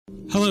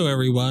Hello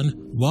everyone,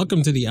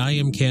 welcome to the I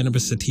Am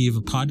Cannabis Sativa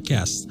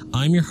podcast.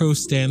 I'm your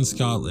host Dan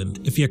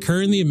Scotland. If you're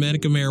currently a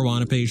medical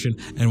marijuana patient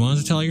and want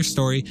to tell your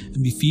story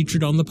and be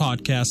featured on the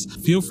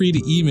podcast, feel free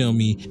to email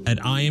me at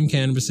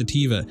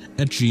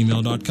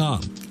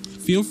iamcannabissativa@gmail.com.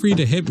 Feel free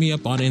to hit me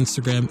up on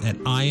Instagram at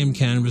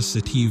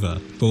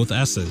iamcannabissativa, both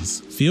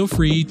S's. Feel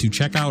free to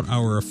check out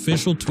our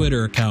official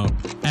Twitter account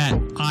at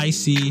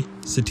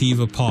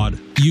ICSativaPod.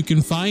 You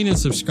can find and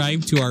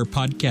subscribe to our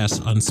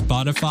podcast on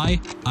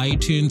Spotify,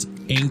 iTunes,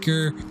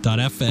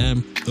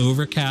 Anchor.fm,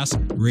 Overcast,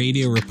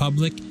 Radio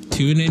Republic,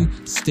 TuneIn,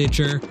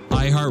 Stitcher,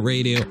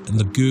 iHeartRadio, and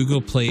the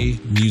Google Play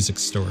Music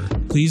Store.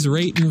 Please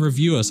rate and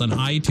review us on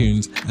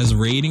iTunes, as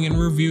rating and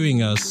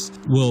reviewing us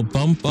will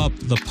bump up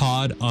the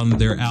pod on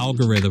their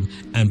algorithm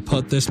and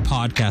put this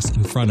podcast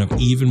in front of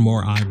even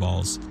more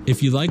eyeballs.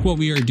 If you like what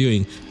we are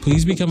doing,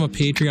 please become a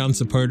Patreon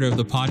supporter of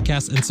the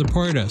podcast and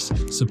support us.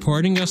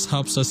 Supporting us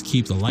helps us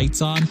keep the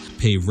lights on,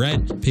 pay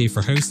rent, pay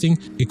for hosting,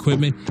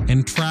 equipment,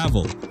 and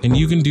travel. And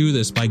you can do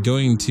this by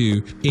going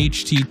to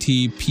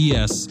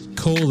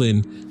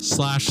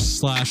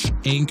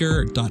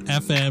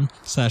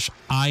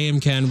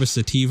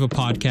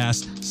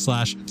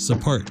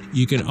https://anchor.fm/iamcannabissativapodcast/support.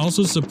 You can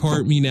also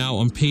support me now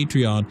on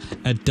Patreon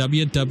at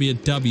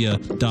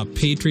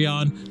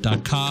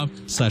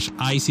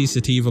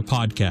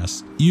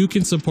www.patreon.com/ICSativapodcast. You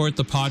can support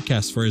the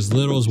podcast for as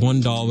little as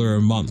 $1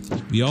 a month.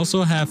 We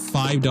also have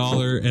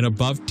 $5 and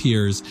above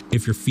tiers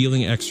if you're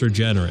feeling extra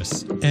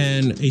generous.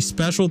 And a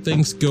special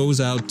thanks goes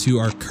out to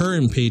our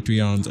current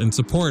Patreons and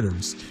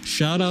supporters.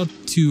 Shout out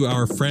to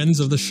our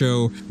friends of the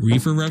show,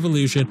 Reefer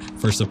Revolution,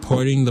 for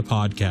supporting the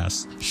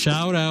podcast.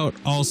 Shout out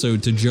also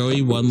to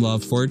Joey One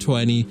Love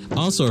 420,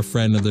 also a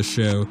friend of the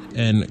show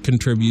and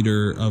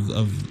contributor of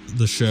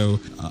the show,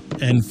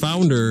 and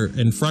founder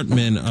and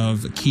frontman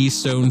of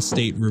Keystone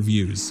State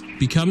Reviews.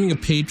 Becoming a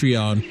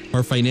Patreon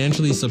or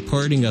financially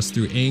supporting us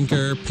through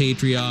Anchor,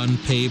 Patreon,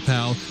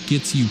 PayPal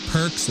gets you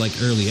perks like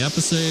early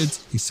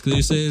episodes,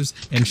 exclusives,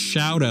 and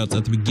shout outs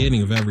at the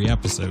beginning of every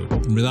episode.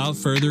 And without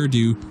further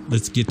ado,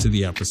 let's get to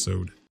the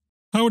episode.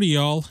 Howdy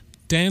y'all,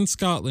 Dan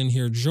Scotland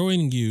here,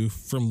 joining you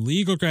from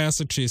Legal,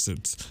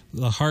 Massachusetts,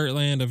 the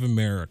heartland of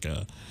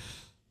America.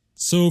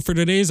 So for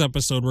today's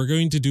episode, we're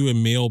going to do a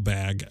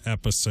mailbag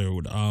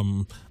episode.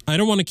 I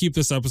don't want to keep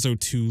this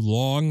episode too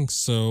long,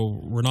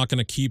 so we're not going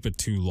to keep it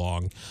too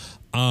long.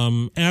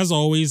 As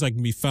always, I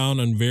can be found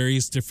on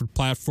various different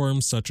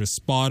platforms such as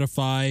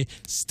Spotify,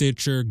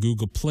 Stitcher,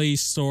 Google Play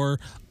Store,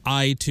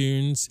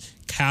 iTunes,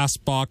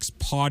 Castbox,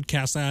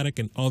 Podcast Addict,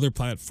 and other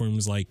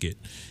platforms like it.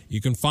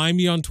 You can find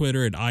me on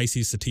Twitter at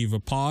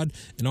ICSativapod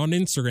and on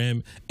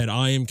Instagram at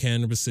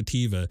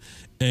IamCannabisSativa.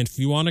 And if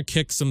you want to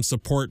kick some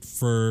support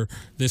for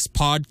this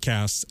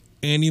podcast,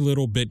 any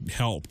little bit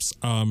helps.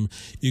 You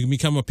can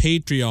become a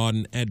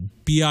Patreon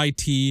at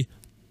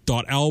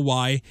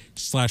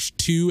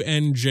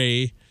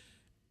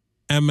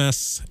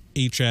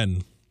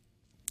bit.ly/2NJMSHN.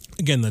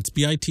 Again, that's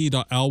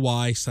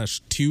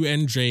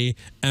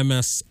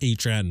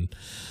bit.ly/2NJMSHN.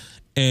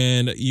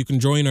 And you can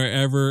join our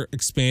ever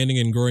expanding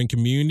and growing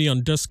community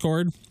on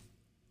Discord.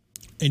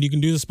 And you can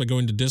do this by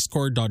going to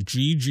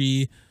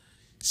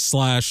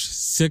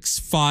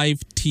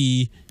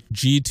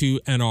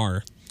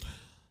discord.gg/65tg2nr.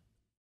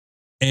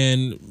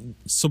 And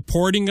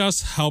supporting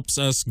us helps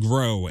us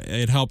grow.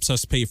 It helps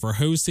us pay for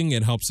hosting.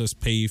 It helps us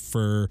pay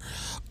for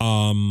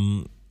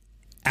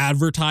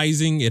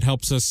advertising. It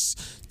helps us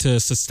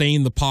to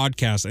sustain the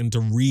podcast and to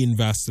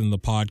reinvest in the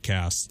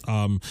podcast.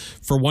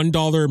 For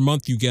 $1 a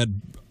month, you get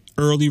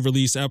early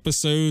release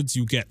episodes,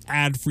 you get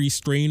ad-free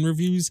strain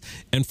reviews,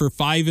 and for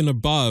 $5 and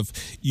above,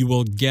 you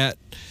will get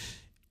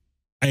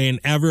an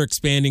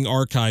ever-expanding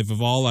archive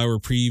of all our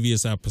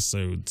previous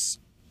episodes.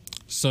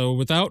 So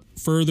without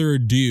further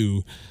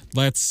ado,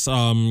 let's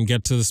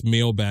get to this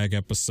mailbag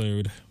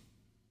episode.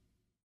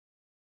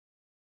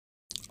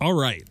 All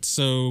right,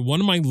 so one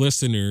of my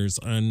listeners,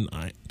 and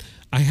I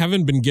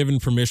haven't been given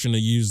permission to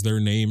use their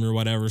name or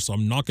whatever, so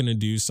I'm not going to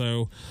do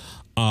so.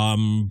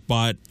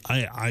 But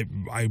I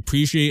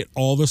appreciate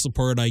all the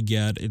support I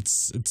get.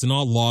 It's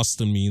not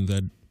lost on me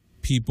that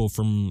people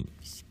from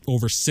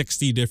over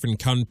 60 different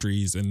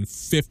countries and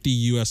 50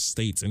 U.S.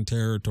 states and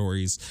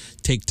territories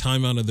take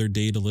time out of their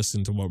day to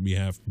listen to what we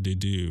have to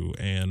do.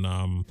 And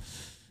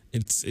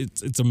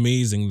it's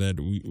amazing that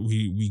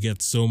we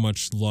get so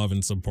much love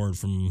and support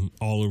from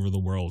all over the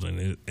world,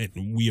 and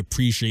we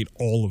appreciate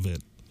all of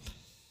it.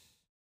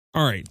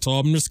 All right, so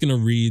I'm just going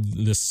to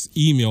read this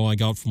email I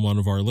got from one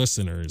of our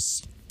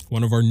listeners,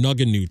 one of our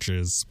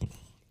nugganooches.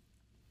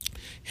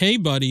 Hey,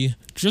 buddy,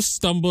 just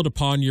stumbled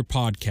upon your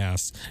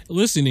podcast,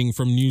 listening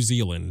from New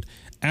Zealand.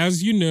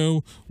 As you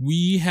know,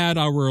 we had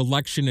our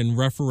election and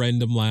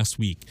referendum last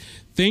week.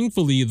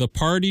 Thankfully, the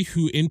party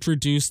who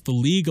introduced the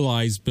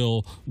legalized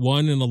bill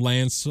won in a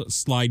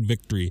landslide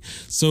victory.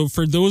 So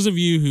for those of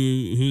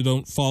you who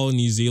don't follow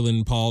New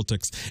Zealand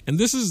politics, and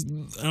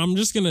I'm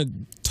just going to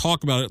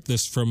talk about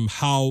this from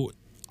how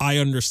I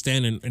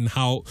understand and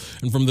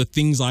from the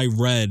things I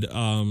read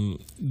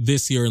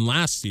this year and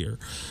last year.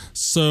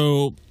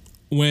 So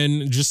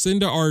when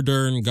Jacinda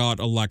Ardern got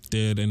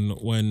elected and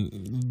when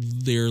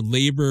their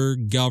Labor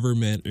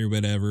government or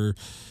whatever,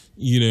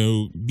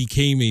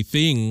 became a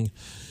thing,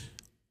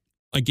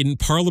 like in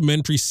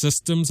parliamentary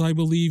systems, I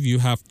believe you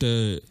have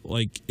to,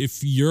 like,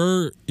 if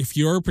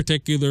your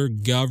particular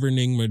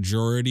governing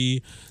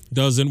majority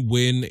doesn't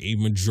win a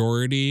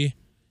majority,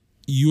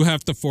 you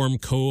have to form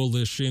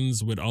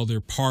coalitions with other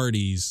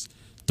parties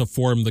to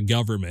form the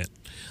government.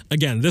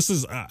 Again,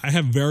 I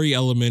have very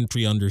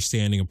elementary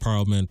understanding of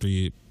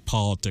parliamentary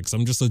politics.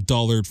 I'm just a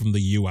dullard from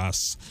the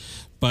US,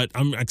 but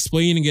I'm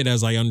explaining it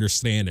as I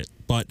understand it.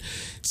 But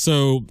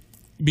so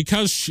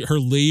because her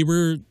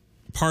Labor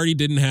Party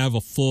didn't have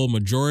a full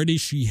majority,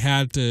 she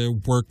had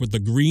to work with the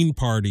Green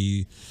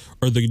Party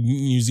or the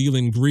New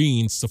Zealand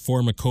Greens to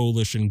form a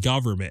coalition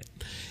government.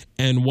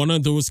 And one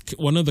of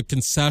the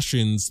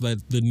concessions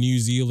that the New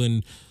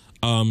Zealand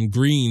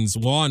Greens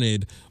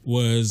wanted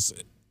was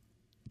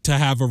to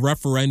have a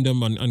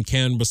referendum on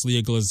cannabis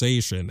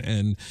legalization,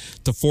 and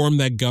to form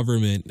that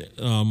government.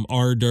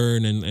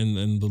 Ardern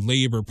and the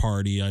Labor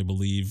Party, I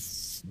believe,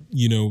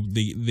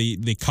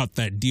 they cut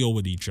that deal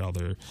with each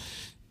other.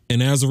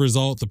 And as a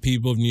result, the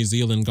people of New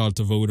Zealand got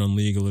to vote on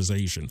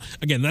legalization.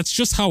 Again, that's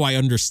just how I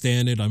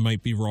understand it. I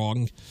might be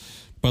wrong,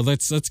 but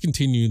let's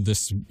continue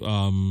this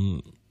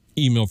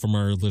email from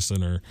our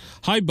listener.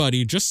 Hi,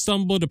 buddy. Just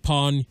stumbled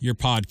upon your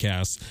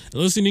podcast,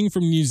 listening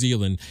from New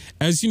Zealand.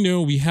 As you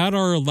know, we had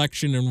our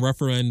election and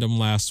referendum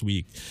last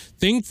week.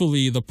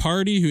 Thankfully, the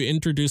party who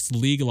introduced the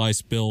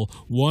legalized bill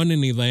won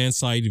in a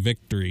landslide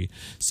victory.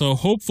 So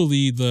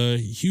hopefully the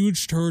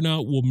huge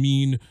turnout will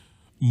mean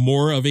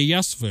more of a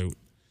yes vote.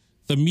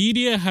 The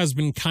media has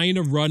been kind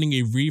of running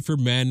a Reefer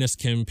Madness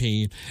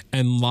campaign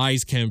and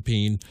lies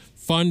campaign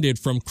funded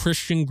from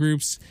Christian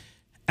groups,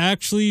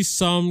 actually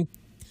some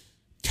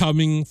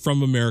coming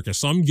from America.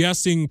 So I'm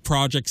guessing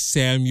Project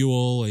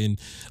Samuel and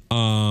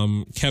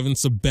Kevin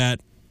Sabet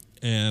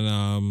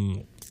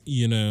and,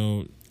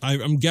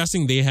 I'm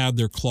guessing they have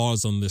their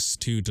claws on this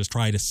too to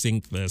try to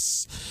sink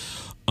this.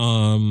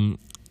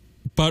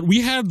 But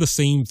we had the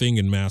same thing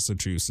in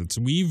Massachusetts.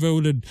 We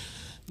voted...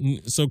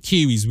 So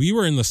Kiwis, we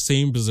were in the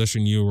same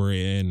position you were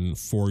in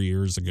 4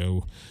 years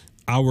ago.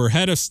 Our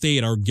head of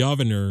state, our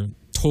governor,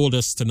 told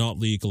us to not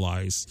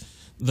legalize.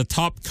 The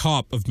top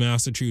cop of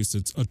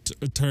Massachusetts,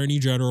 Attorney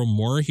General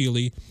Maura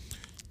Healey,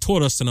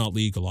 told us to not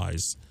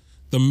legalize.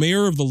 The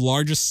mayor of the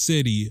largest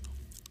city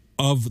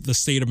of the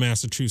state of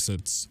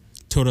Massachusetts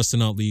told us to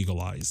not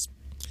legalize.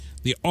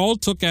 They all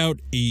took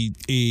out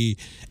a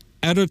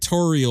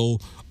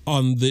editorial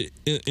in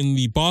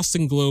the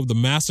Boston Globe, the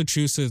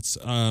Massachusetts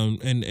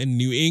and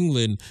New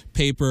England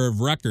paper of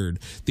record.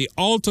 They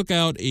all took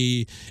out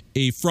a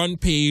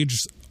front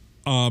page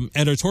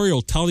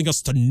editorial telling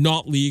us to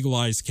not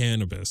legalize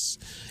cannabis.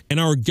 And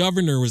our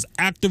governor was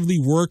actively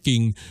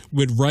working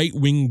with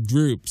right-wing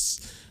groups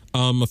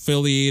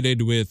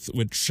affiliated with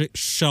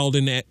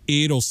Sheldon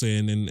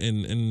Adelson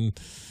and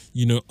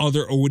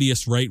other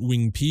odious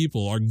right-wing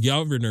people. Our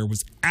governor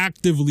was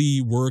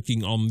actively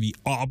working on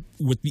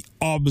with the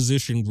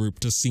opposition group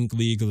to sink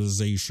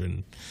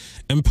legalization.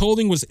 And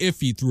polling was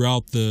iffy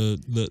throughout the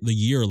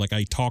year, like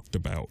I talked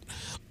about.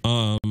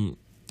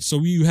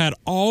 So you had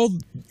all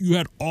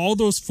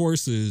those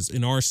forces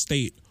in our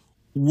state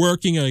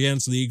working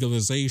against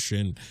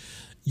legalization,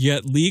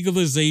 yet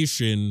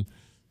legalization,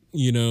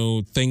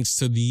 thanks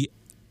to the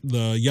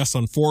Yes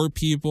on 4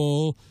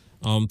 people,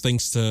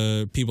 thanks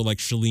to people like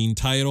Shalene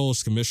Title,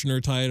 Commissioner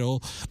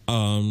Title,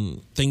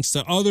 thanks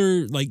to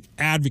other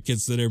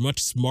advocates that are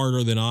much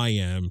smarter than I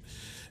am,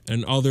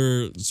 and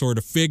other sort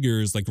of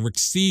figures like Rick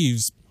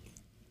Steves,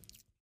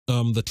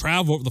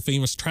 the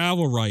famous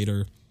travel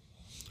writer.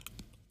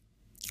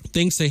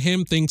 Thanks to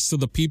him, thanks to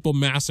the people of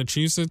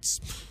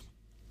Massachusetts,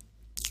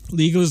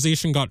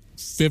 legalization got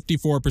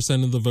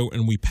 54% of the vote,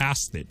 and we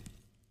passed it.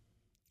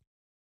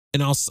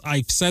 And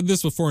I've said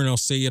this before, and I'll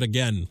say it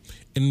again.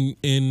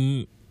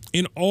 In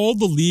all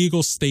the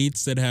legal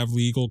states that have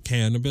legal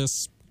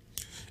cannabis,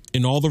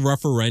 in all the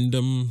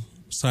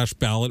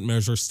referendum/ballot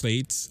measure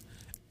states,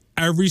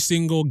 every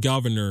single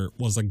governor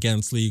was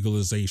against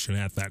legalization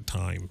at that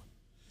time,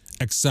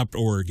 except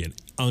Oregon.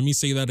 Let me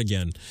say that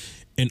again.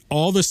 In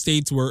all the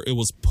states where it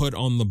was put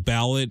on the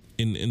ballot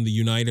in the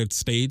United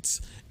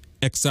States,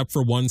 except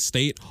for one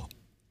state,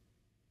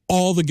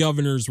 all the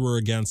governors were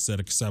against it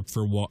except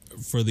for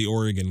the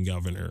Oregon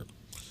governor.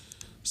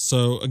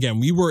 So again,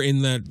 we were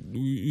in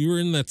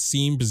that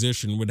same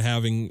position with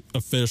having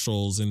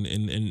officials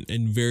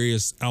and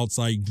various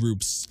outside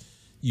groups,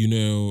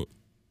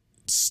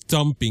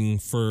 stumping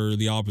for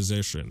the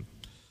opposition.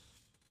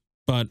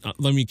 But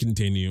let me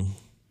continue.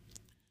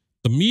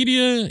 The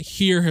media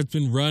here has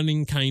been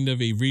running kind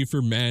of a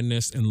Reefer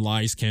Madness and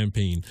lies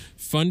campaign,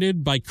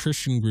 funded by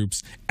Christian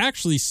groups,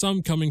 actually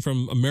some coming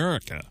from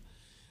America.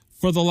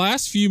 For the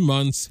last few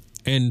months,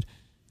 and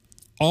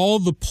all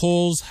the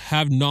polls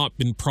have not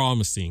been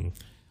promising.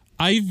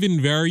 I've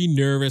been very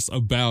nervous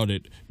about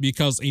it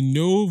because a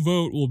no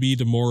vote will be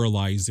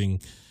demoralizing.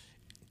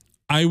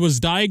 I was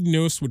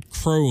diagnosed with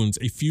Crohn's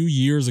a few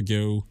years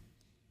ago,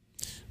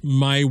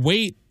 My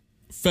weight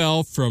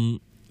fell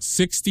from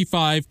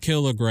 65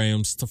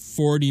 kilograms to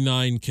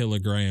 49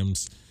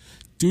 kilograms.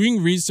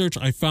 Doing research,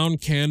 I found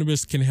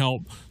cannabis can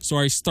help, so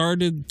I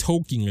started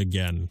toking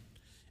again.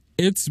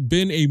 It's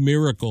been a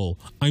miracle.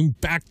 I'm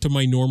back to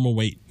my normal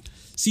weight.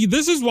 See,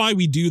 this is why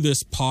we do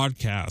this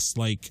podcast.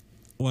 Like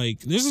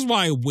this is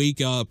why I wake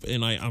up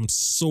and I'm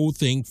so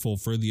thankful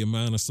for the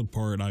amount of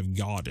support I've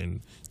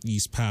gotten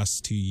these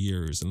past 2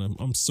 years. And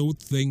I'm so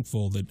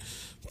thankful that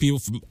people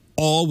from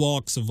all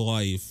walks of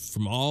life,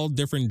 from all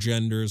different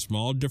genders, from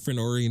all different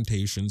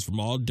orientations, from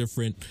all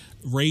different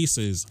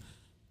races,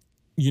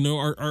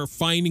 are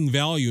finding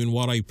value in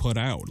what I put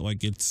out.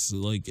 It's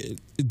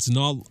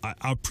not,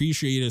 I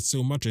appreciate it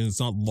so much, and it's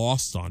not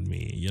lost on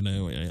me.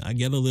 I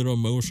get a little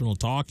emotional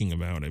talking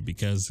about it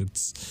because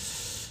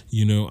it's,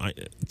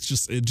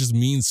 it just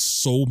means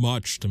so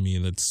much to me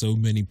that so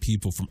many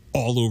people from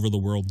all over the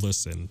world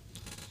listen,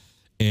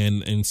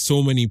 and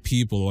so many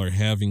people are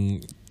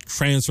having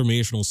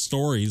transformational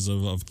stories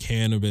of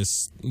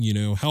cannabis,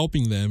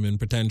 helping them and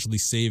potentially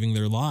saving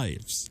their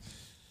lives.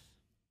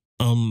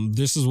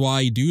 This is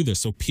why I do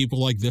this, so people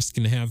like this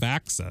can have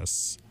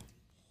access.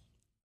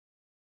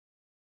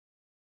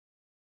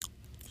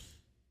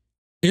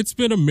 It's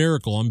been a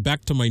miracle. I'm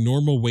back to my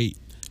normal weight.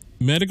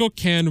 Medical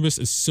cannabis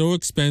is so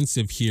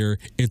expensive here,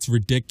 it's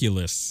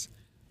ridiculous.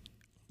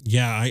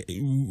 Yeah,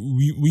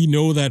 we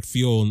know that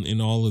feel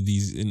in all of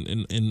these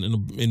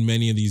in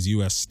many of these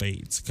U.S.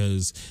 states,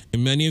 because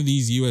in many of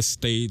these U.S.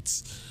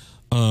 states,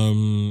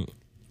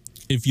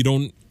 if you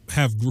don't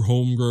have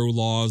home grow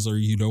laws, or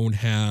you don't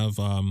have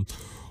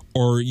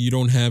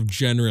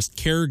generous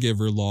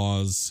caregiver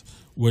laws,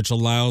 which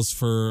allows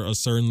for a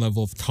certain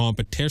level of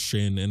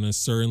competition and a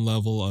certain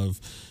level of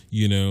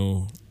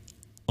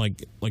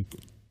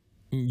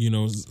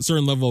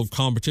certain level of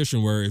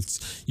competition where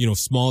it's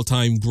small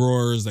time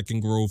growers that can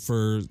grow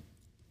for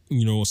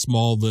a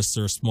small list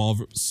or a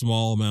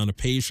small amount of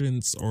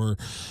patients, or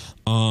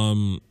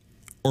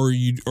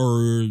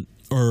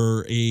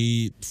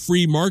a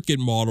free market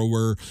model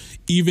where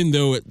even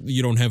though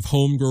you don't have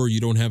home grow, you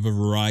don't have a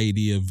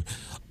variety of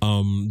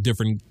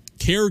different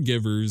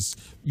caregivers,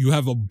 you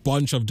have a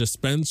bunch of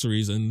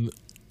dispensaries and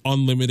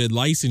unlimited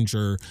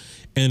licensure,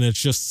 and it's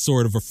just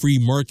sort of a free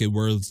market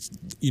where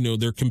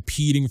they're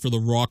competing for the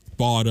rock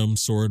bottom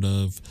sort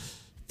of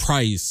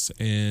price,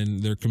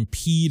 and they're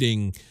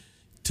competing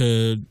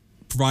to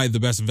provide the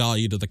best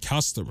value to the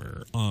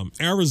customer.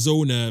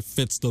 Arizona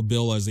fits the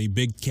bill as a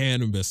big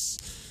cannabis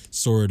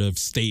sort of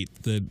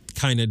state that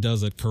kind of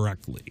does it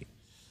correctly.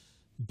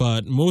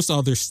 But most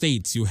other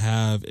states, you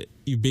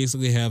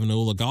basically have an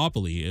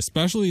oligopoly,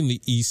 especially in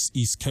the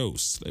East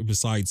Coast.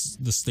 Besides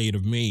the state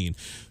of Maine,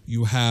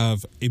 you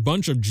have a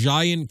bunch of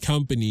giant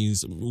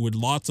companies with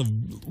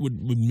with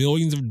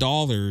millions of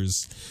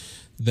dollars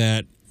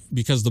that,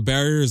 because the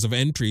barriers of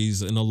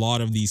entries in a lot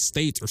of these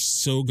states are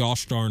so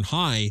gosh darn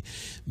high,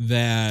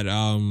 that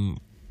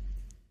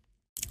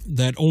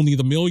only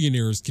the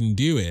millionaires can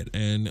do it,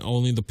 and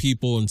only the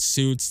people in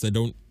suits that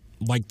don't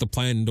like the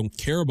plant and don't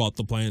care about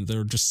the plant,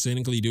 they're just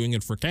cynically doing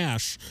it for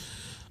cash,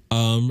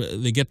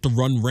 they get to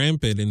run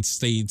rampant in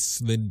states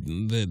that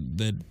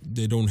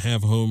they don't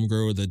have home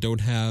grow, that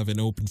don't have an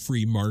open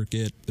free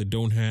market, that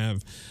don't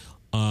have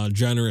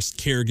generous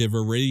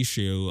caregiver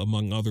ratio,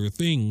 among other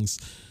things.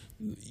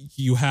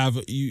 You have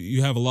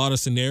a lot of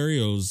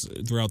scenarios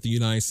throughout the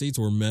United States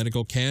where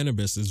medical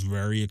cannabis is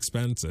very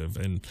expensive,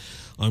 and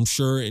I'm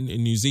sure in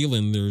New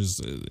Zealand there's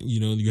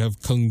you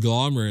have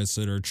conglomerates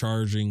that are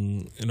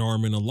charging an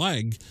arm and a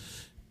leg,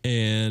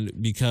 and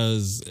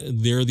because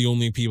they're the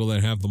only people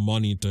that have the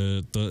money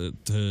to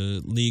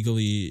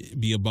legally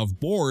be above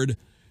board,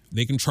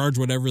 they can charge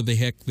whatever the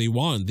heck they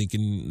want. They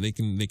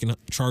can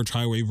charge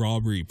highway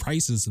robbery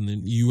prices, and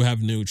then you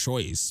have no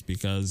choice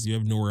because you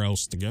have nowhere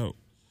else to go.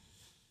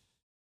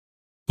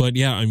 But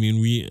yeah, I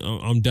mean,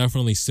 I'm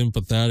definitely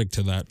sympathetic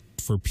to that,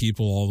 for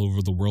people all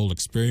over the world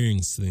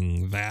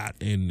experiencing that.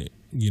 And,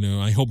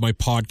 I hope my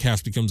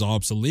podcast becomes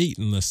obsolete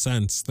in the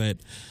sense that,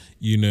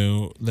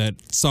 that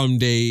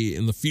someday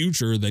in the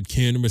future that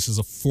cannabis is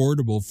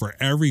affordable for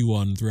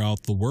everyone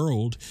throughout the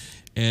world,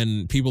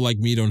 and people like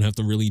me don't have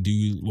to really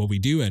do what we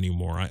do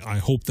anymore. I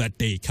hope that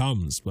day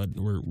comes, but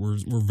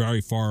we're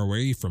very far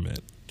away from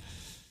it.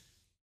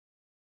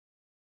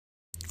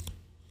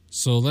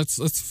 So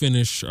let's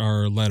finish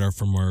our letter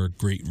from our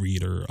great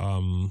reader.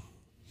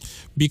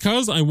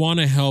 Because I want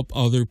to help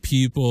other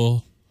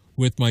people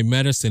with my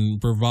medicine,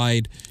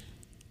 provide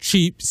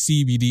cheap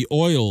CBD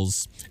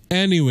oils.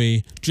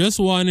 Anyway, just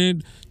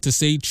wanted to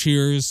say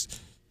cheers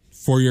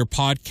for your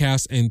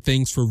podcast, and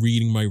thanks for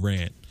reading my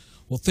rant.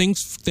 Well, thank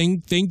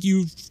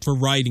you for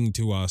writing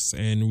to us,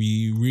 and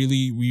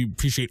we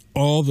appreciate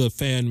all the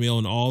fan mail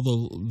and all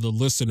the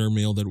listener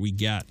mail that we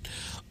get.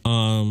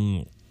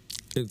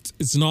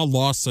 It's not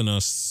lost on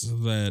us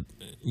that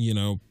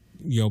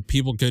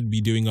people could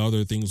be doing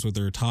other things with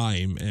their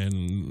time,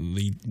 and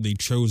they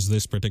chose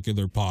this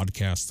particular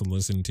podcast to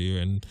listen to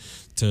and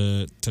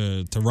to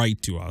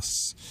write to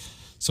us.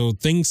 So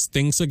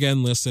thanks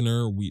again,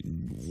 listener. We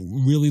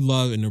really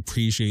love and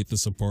appreciate the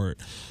support.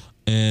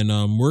 And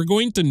we're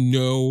going to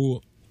know,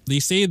 they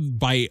say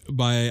by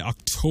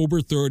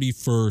October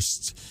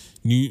 31st,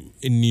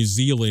 in New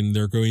Zealand,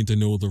 they're going to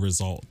know the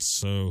results.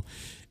 So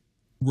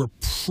we're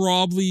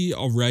probably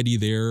already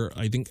there.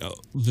 I think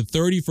the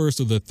 31st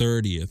or the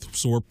 30th.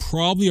 So we're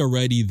probably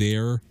already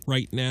there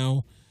right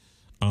now,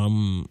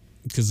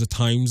 because the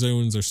time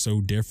zones are so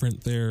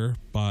different there.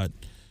 But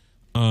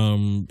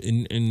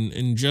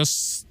in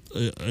just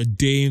a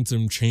day and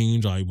some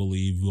change, I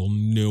believe we'll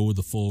know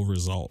the full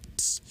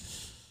results.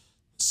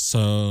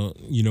 So,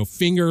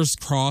 fingers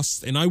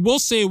crossed. And I will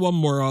say one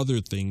more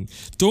other thing.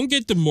 Don't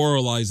get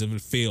demoralized if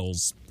it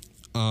fails.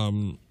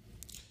 Don't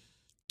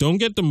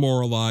get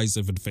demoralized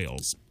if it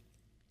fails.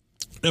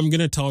 I'm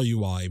going to tell you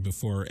why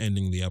before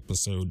ending the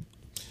episode.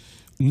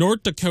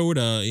 North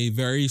Dakota, a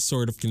very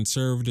sort of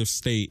conservative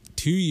state,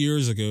 2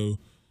 years ago,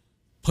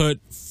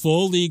 put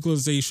full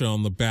legalization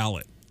on the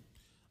ballot.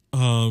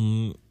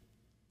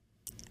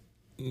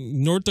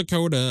 North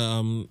Dakota,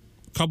 a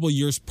couple of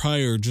years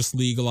prior, just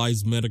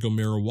legalized medical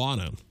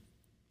marijuana.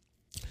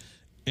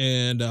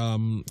 And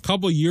a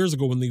couple of years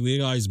ago, when they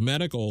legalized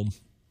medical,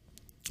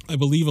 I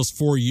believe it was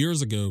 4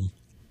 years ago,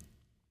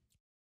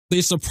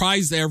 they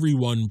surprised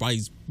everyone by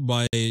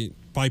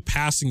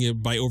passing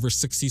it by over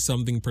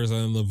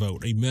 60-something% of the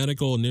vote. A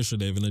medical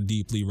initiative in a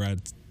deeply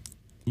red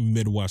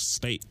Midwest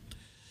state.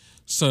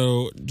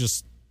 So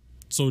just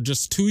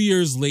 2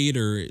 years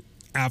later,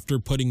 after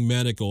putting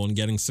medical and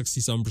getting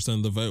 60-some%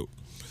 of the vote,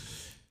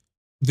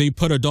 they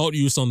put adult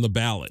use on the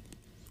ballot.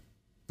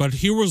 But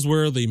here was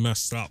where they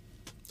messed up.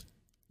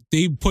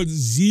 They put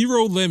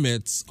zero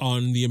limits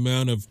on the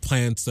amount of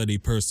plants that a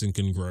person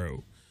can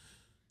grow.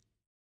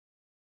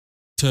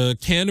 To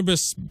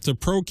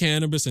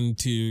pro-cannabis and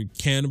to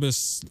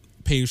cannabis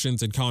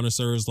patients and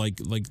connoisseurs like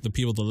the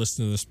people that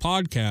listen to this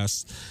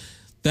podcast,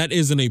 that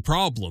isn't a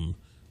problem.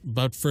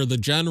 But for the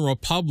general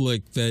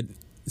public that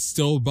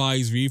still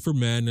buys Reefer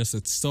Madness,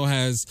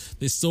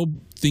 they still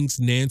thinks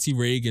Nancy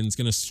Reagan's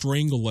gonna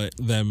strangle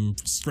them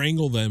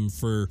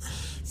for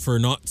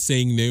not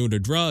saying no to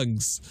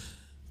drugs,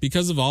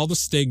 because of all the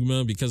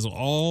stigma, because of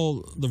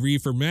all the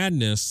Reefer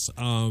Madness.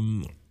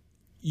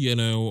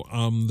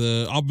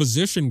 The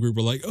opposition group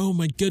were like, oh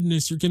my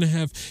goodness, you're gonna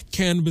have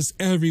cannabis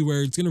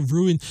everywhere, it's gonna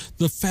ruin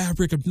the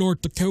fabric of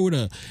North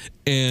Dakota.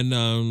 And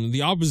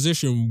the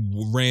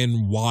opposition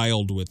ran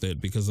wild with it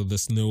because of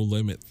this no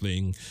limit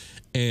thing.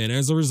 And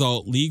as a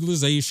result,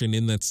 legalization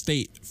in that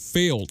state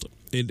failed.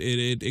 It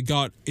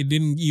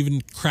didn't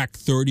even crack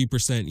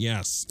 30%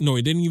 yes. No,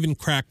 it didn't even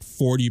crack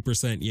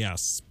 40%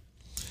 yes.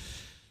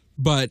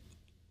 But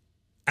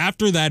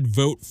after that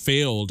vote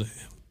failed,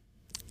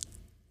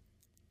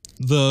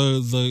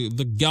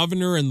 the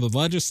governor and the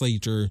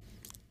legislature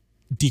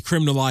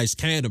decriminalized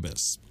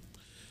cannabis.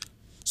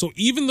 So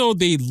even though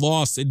they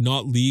lost in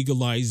not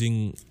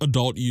legalizing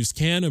adult use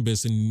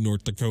cannabis in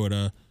North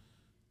Dakota,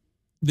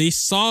 they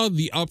saw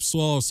the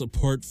upswell of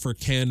support for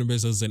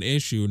cannabis as an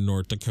issue in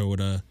North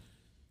Dakota.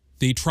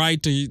 They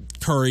tried to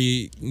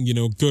curry,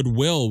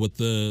 goodwill with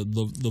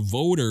the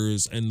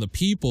voters and the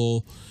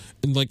people,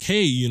 and like,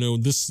 hey,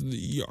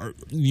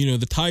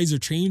 the tides are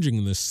changing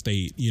in this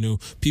state.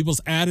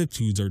 People's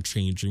attitudes are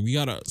changing. We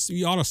ought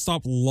to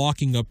stop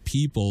locking up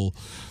people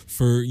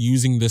for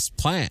using this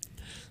plant.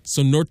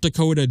 So North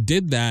Dakota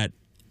did that,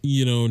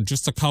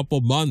 just a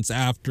couple months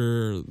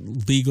after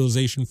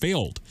legalization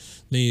failed.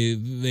 They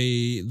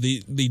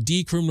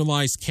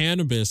decriminalized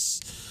cannabis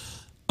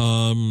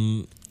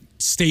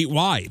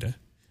statewide.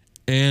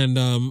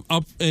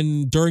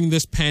 And during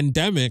this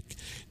pandemic,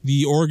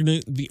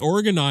 the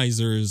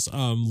organizers,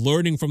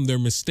 learning from their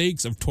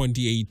mistakes of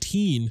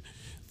 2018,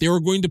 they were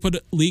going to put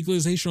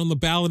legalization on the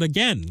ballot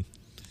again.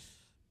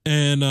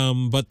 And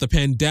but the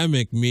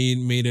pandemic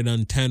made it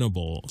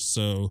untenable,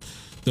 so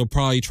they'll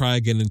probably try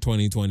again in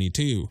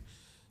 2022.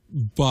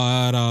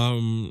 But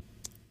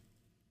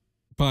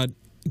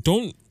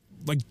don't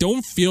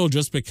feel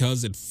just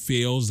because it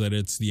fails that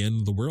it's the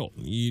end of the world.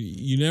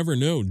 You never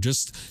know.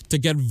 Just to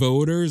get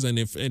voters, and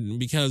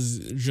because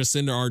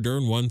Jacinda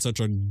Ardern won such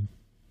a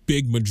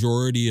big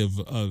majority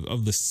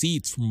of the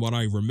seats, from what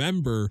I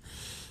remember,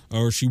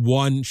 or she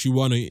won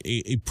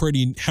a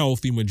pretty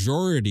healthy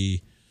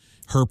majority.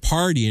 Her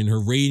party and her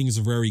ratings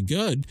are very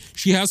good.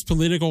 She has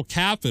political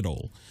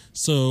capital.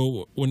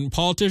 So when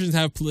politicians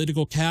have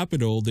political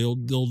capital, they'll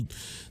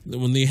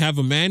when they have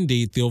a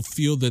mandate, they'll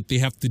feel that they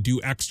have to do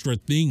extra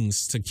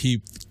things to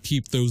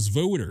keep those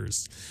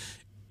voters.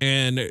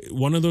 And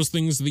one of those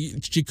things,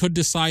 she could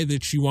decide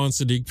that she wants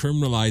to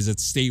decriminalize it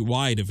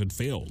statewide if it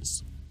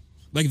fails.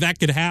 Like, that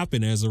could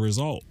happen as a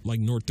result, like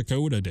North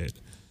Dakota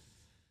did.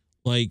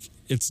 Like,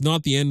 it's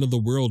not the end of the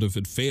world if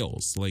it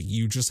fails. Like,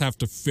 you just have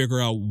to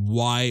figure out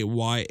why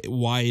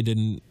it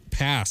didn't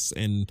pass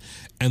and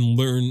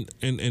learn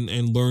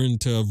and learn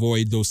to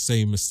avoid those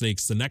same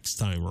mistakes the next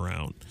time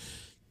around.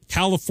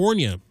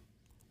 California,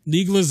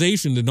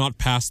 legalization did not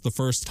pass the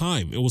first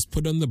time. It was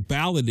put on the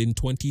ballot in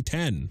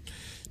 2010.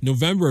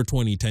 November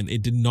 2010.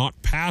 It did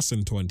not pass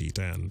in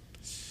 2010.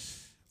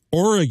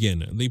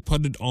 Oregon, they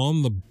put it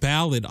on the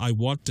ballot, I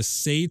want to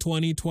say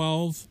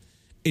 2012.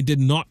 It did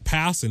not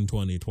pass in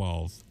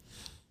 2012.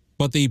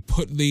 But they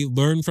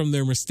learned from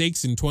their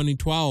mistakes in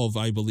 2012,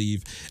 I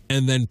believe,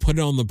 and then put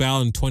it on the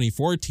ballot in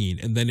 2014,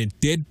 and then it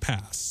did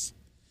pass.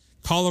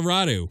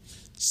 Colorado,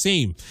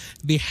 same.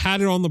 They had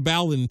it on the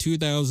ballot in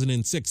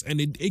 2006, and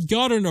it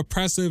got an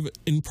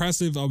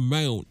impressive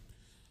amount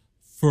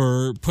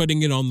for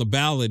putting it on the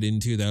ballot in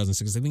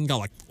 2006. I think it got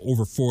like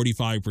over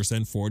 45%,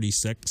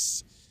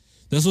 46%.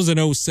 This was in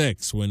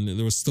 2006 when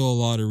there was still a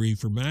lot of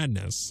reefer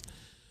madness.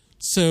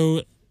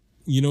 So,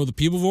 the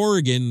people of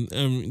Oregon,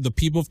 the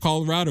people of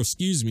Colorado,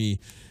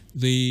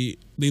 they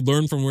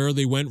learned from where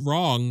they went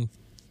wrong.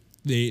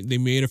 They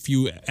made a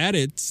few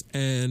edits,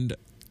 and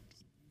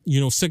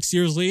 6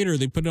 years later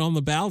they put it on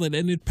the ballot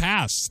and it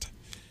passed.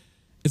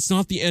 It's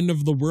not the end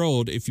of the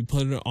world if you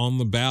put it on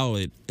the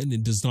ballot and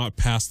it does not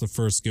pass the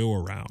first go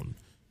around.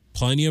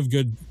 Plenty of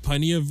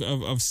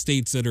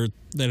states that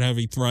have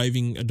a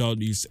thriving adult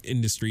use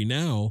industry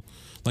now,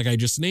 like I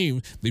just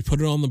named, they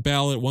put it on the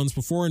ballot once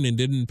before and it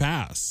didn't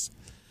pass.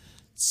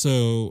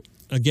 So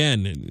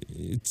again,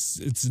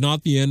 it's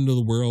not the end of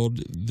the world.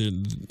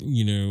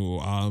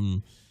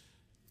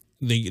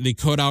 They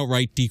could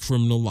outright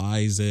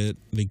decriminalize it.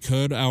 They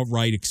could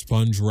outright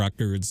expunge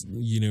records.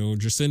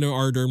 Jacinda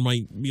Ardern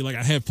might be like,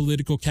 I have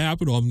political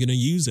capital, I'm gonna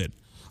use it.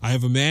 I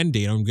have a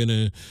mandate, I'm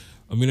gonna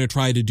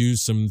try to do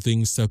some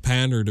things to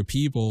pander to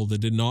people that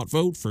did not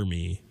vote for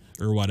me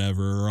or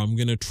whatever, or I'm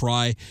gonna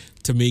try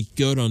to make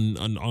good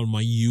on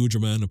my huge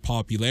amount of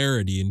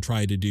popularity and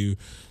try to do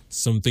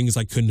some things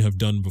I couldn't have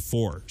done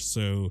before.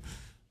 So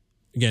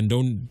again,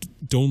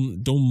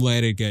 don't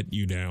let it get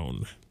you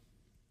down.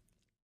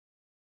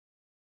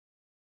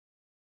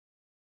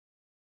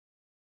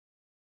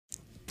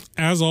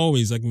 As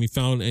always, I can be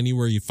found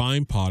anywhere you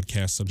find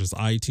podcasts such as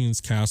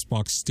iTunes,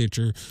 CastBox,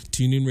 Stitcher,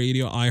 TuneIn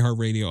Radio,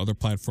 iHeartRadio, other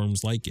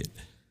platforms like it.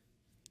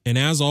 And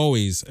as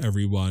always,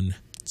 everyone,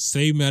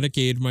 stay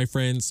medicated, my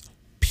friends.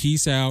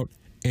 Peace out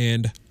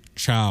and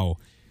ciao.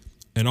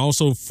 And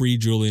also free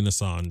Julian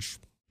Assange.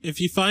 If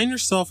you find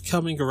yourself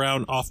coming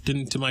around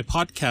often to my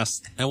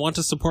podcast and want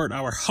to support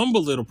our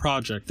humble little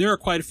project, there are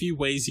quite a few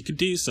ways you could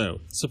do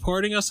so.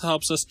 Supporting us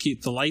helps us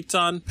keep the lights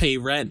on, pay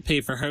rent, pay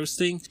for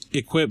hosting,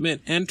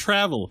 equipment, and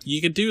travel.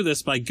 You can do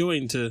this by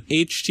going to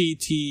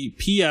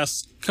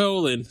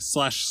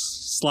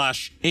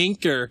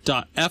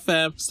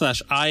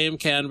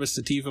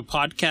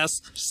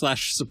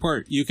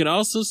https://anchor.fm/IamCannabisSativa/support. You can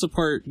also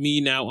support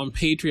me now on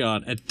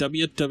Patreon at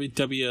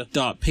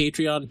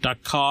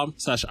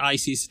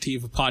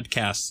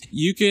www.patreon.com/ICSativapodcast.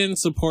 You can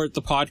support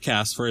the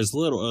podcast for as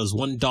little as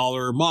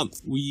 $1 a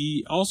month.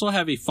 We also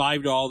have a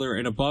 $5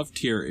 and above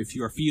tier if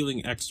you are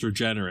feeling extra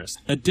generous.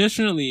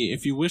 Additionally,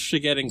 if you wish to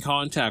get in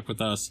contact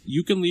with us,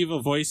 you can leave a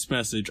voice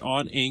message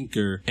on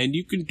Anchor, and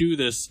you can do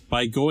this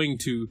by going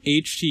to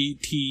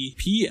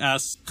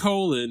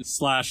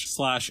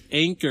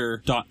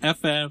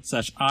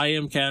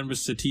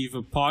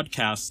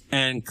https://anchor.fm/IamCannabisSativapodcast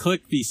and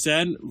click the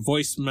send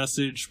voice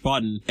message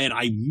button, and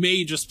I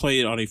may just play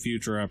it on a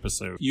future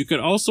episode. You can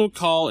also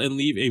call and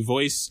leave a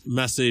voice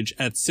message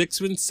at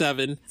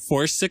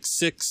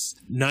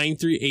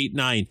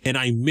 617-466-9389, and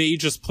I may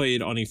just play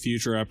it on a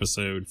future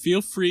episode.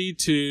 Feel free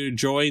to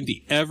join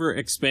the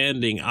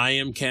ever-expanding I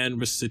Am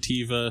Cannabis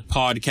Sativa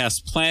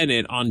podcast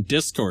planet on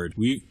Discord.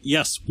 We've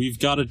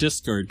got a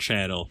Discord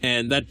channel,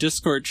 and that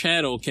Discord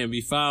channel can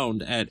be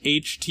found at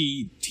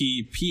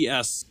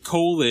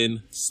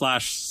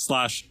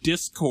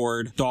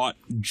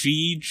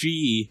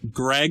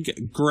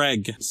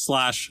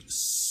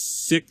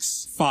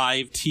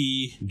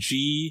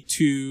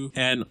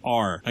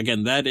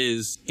Again, that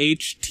is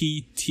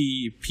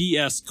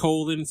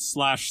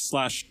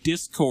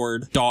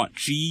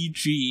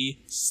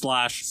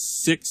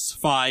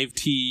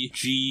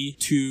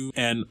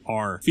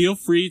https://discord.gg/65tg2nr. Feel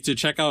free to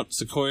check out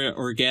Sequoia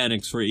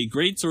Organics for a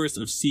great source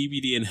of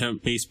CBD and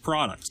hemp-based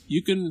products.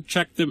 You can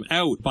check them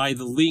out by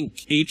the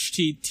link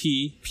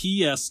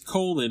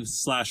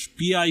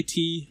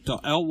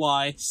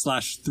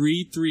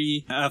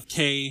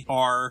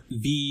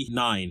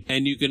https://bit.ly/33fkrv9,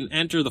 and you can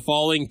enter the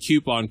following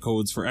coupon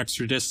codes for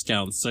extra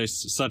discounts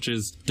such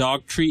as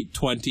Dog Treat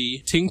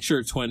 20,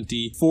 Tincture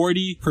 20,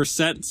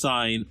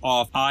 40%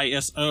 off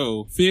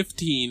ISO,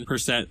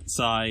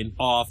 15%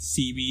 off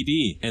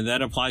CBD, and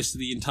that applies to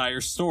the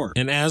entire store.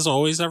 And as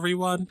always,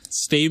 everyone,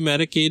 stay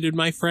medicated,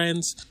 my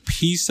friends.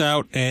 Peace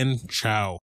out and ciao.